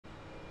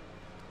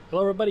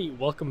Hello everybody,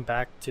 welcome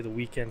back to the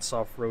Weekend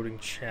Off-Roading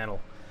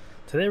channel.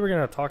 Today we're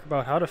going to talk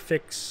about how to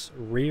fix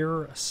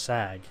rear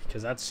sag,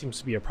 because that seems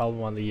to be a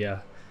problem on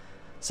the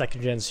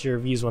second gen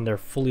CRVs when they're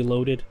fully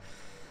loaded.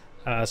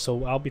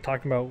 So I'll be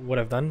talking about what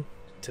I've done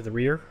to the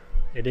rear.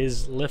 It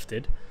is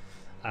lifted,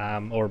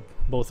 or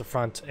both the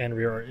front and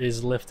rear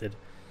is lifted,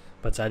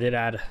 but I did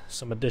add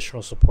some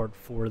additional support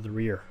for the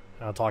rear.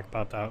 I'll talk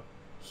about that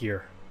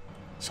here.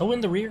 So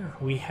in the rear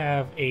we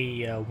have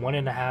a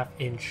 1.5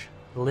 inch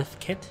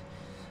lift kit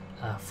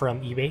from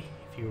eBay.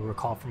 If you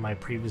recall from my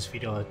previous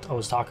video, I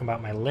was talking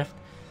about my lift,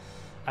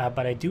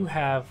 but I do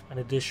have an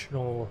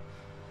additional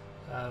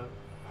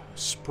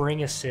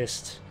spring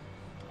assist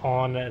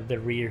on the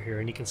rear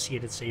here, and you can see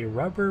it. It's a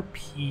rubber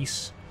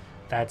piece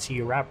that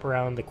you wrap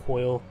around the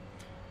coil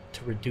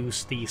to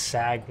reduce the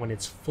sag when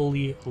it's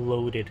fully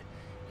loaded.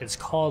 It's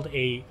called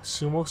a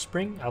sumo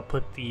spring. I'll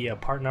put the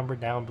part number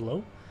down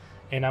below,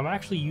 and I'm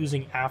actually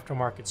using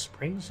aftermarket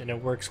springs and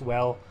it works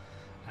well,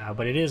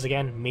 but it is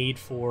again made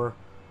for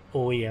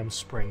OEM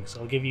springs.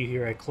 I'll give you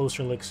here a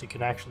closer look so you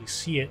can actually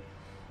see it,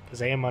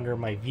 because I am under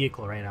my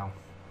vehicle right now.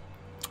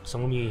 So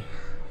let me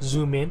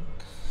zoom in.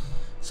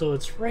 So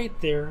it's right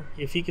there.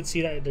 If you can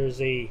see that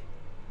there's a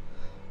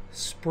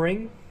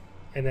spring,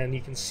 and then you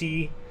can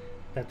see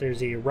that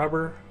there's a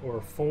rubber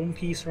or foam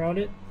piece around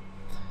it,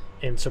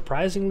 and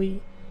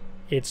surprisingly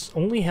it's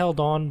only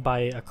held on by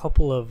a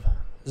couple of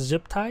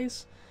zip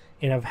ties,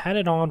 and I've had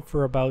it on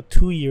for about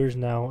 2 years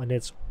now and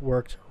it's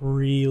worked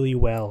really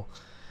well.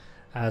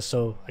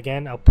 So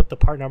again, I'll put the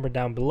part number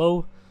down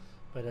below,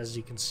 but as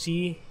you can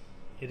see,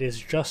 it is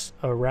just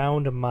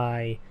around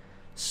my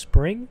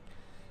spring,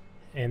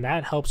 and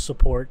that helps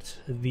support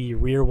the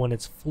rear when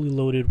it's fully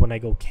loaded when I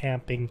go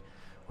camping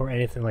or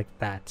anything like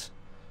that.